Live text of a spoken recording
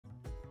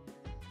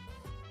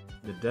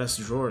The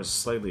desk drawer is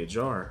slightly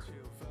ajar.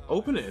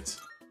 Open it!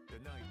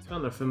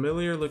 Found a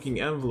familiar looking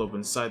envelope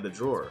inside the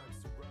drawer.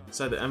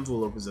 Inside the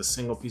envelope is a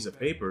single piece of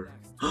paper.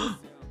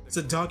 It's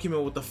a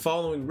document with the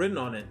following written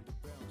on it.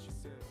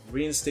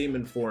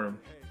 Reinstatement form.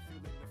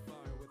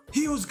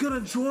 He was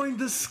gonna join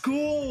the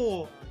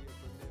school!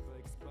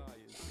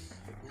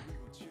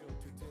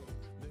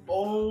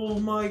 Oh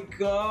my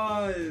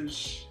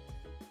gosh!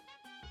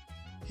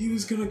 He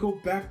was gonna go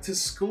back to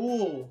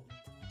school!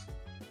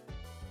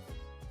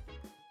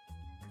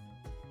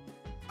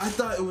 I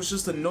thought it was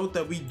just a note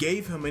that we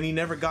gave him and he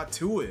never got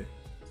to it.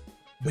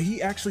 But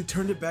he actually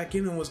turned it back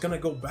in and was gonna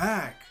go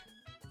back.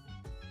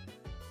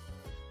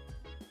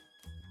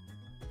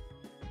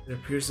 It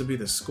appears to be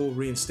the school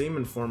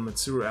reinstatement form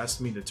Mitsuru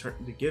asked me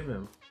to give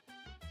him.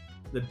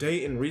 The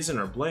date and reason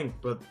are blank,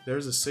 but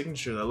there's a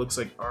signature that looks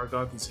like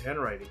Aragaki's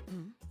handwriting.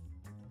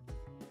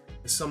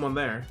 Is someone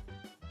there?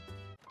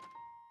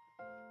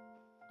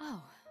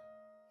 Oh,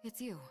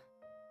 it's you.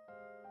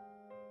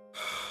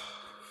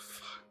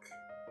 Fuck.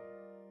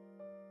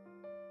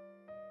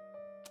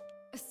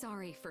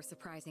 Sorry for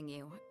surprising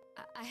you.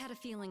 I had a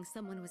feeling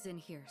someone was in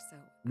here, so...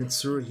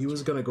 Mitsuru, he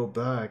was gonna go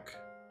back.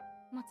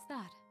 What's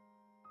that?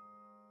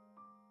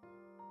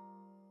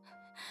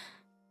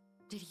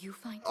 Did you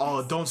find Oh,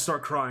 this? don't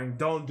start crying.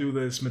 Don't do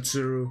this,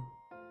 Mitsuru.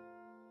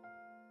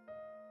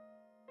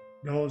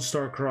 Don't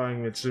start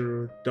crying,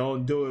 Mitsuru.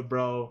 Don't do it,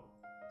 bro.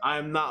 I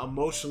am not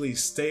emotionally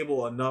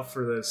stable enough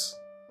for this.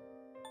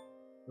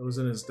 It was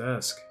in his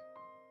desk.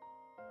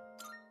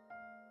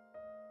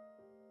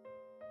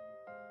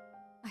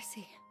 I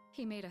see.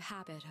 He made a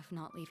habit of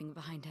not leaving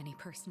behind any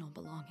personal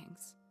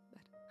belongings,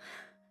 but...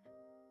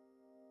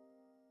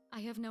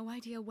 I have no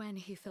idea when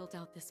he filled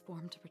out this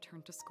form to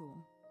return to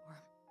school,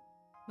 or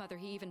whether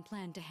he even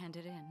planned to hand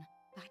it in.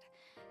 But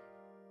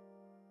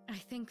I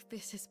think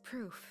this is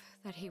proof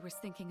that he was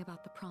thinking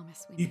about the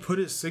promise we made. He put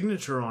his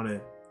signature on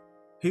it.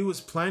 He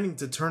was planning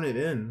to turn it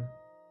in.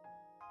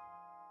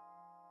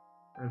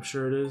 I'm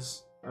sure it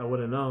is. I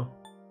wouldn't know.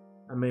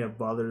 I may have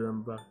bothered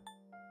him, but...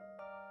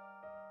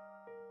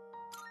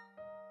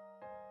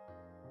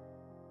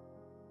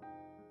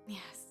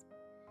 Yes.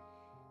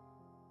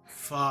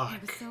 Fuck. I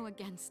was so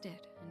against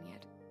it, and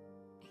yet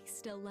he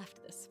still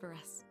left this for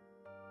us.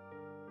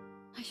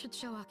 I should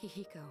show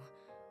Akihiko.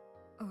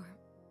 Or...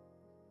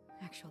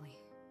 actually,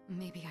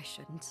 maybe I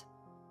shouldn't.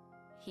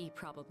 He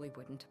probably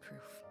wouldn't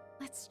approve.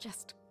 Let's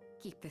just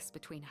keep this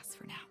between us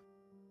for now.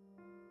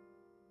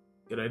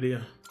 Good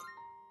idea.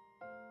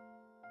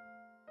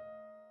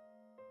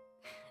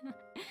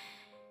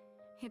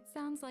 It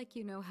sounds like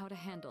you know how to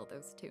handle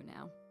those two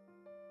now.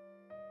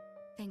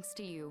 Thanks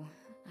to you,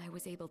 I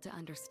was able to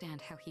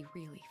understand how he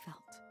really felt.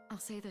 I'll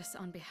say this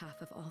on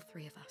behalf of all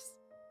three of us.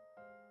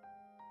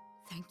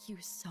 Thank you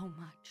so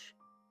much.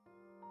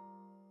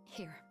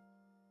 Here.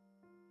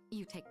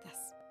 You take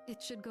this.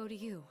 It should go to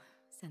you,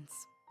 since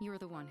you're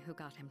the one who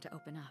got him to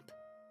open up.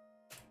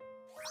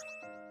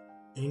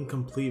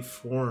 Incomplete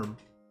form.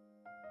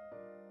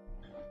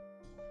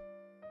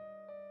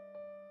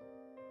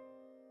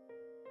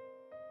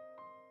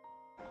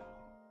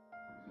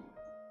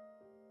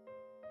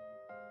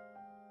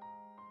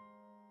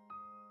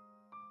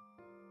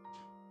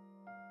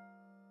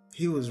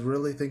 He was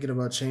really thinking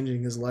about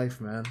changing his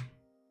life, man.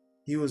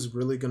 He was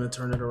really gonna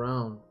turn it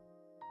around.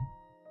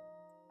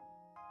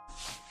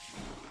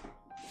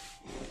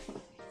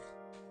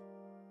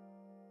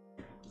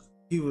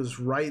 He was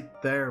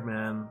right there,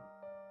 man.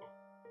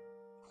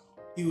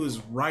 He was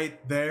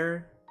right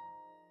there.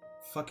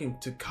 Fucking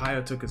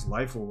Takaya took his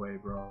life away,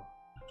 bro.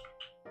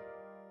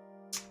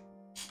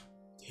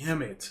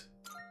 Damn it.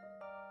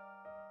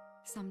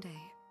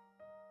 Someday,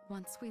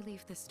 once we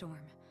leave the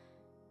storm,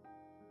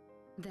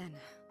 then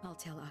I'll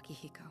tell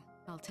Akihiko.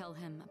 I'll tell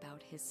him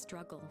about his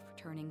struggle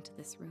returning to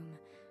this room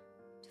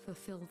to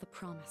fulfill the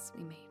promise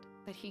we made.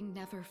 That he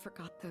never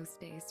forgot those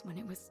days when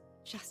it was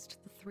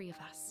just the three of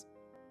us.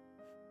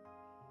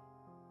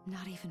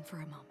 Not even for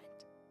a moment.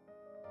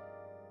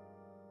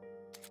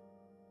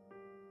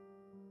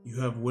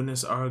 You have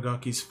witnessed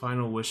Aragaki's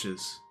final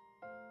wishes.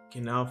 You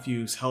can now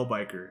fuse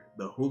Hellbiker,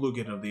 the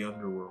hooligan of the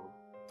underworld.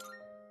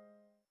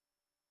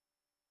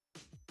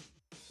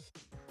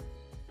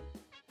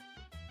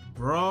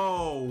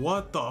 Bro,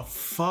 what the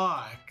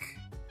fuck?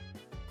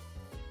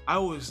 I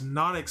was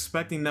not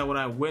expecting that when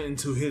I went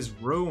into his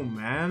room,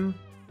 man.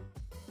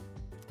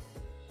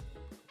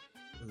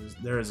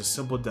 There is a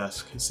simple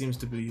desk. It seems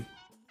to be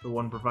the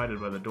one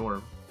provided by the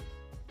dorm.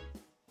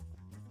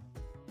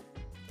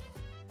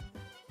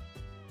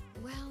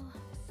 Well...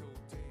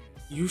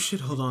 You should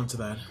hold on to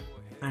that.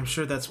 I'm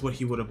sure that's what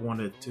he would have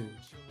wanted too.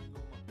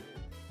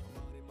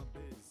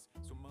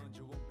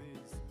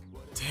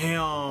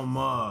 Damn,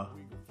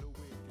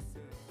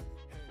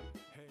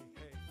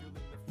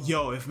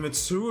 Yo, if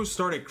Mitsuru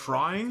started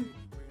crying...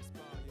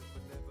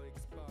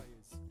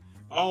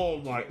 Oh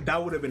my,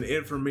 that would have been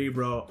it for me,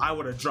 bro. I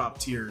would have dropped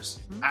tears.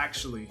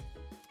 Actually,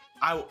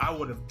 I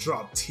would have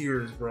dropped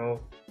tears, bro.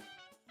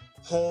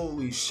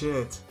 Holy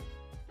shit.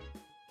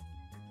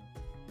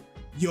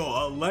 Yo,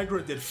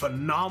 Allegra did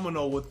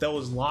phenomenal with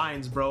those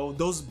lines, bro.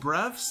 Those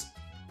breaths,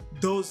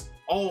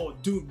 oh,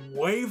 dude,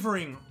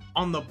 wavering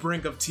on the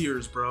brink of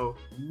tears, bro.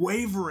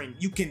 Wavering,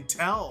 you can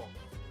tell.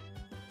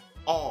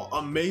 Oh,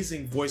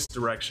 amazing voice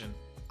direction.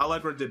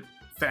 Allegra did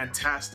fantastic.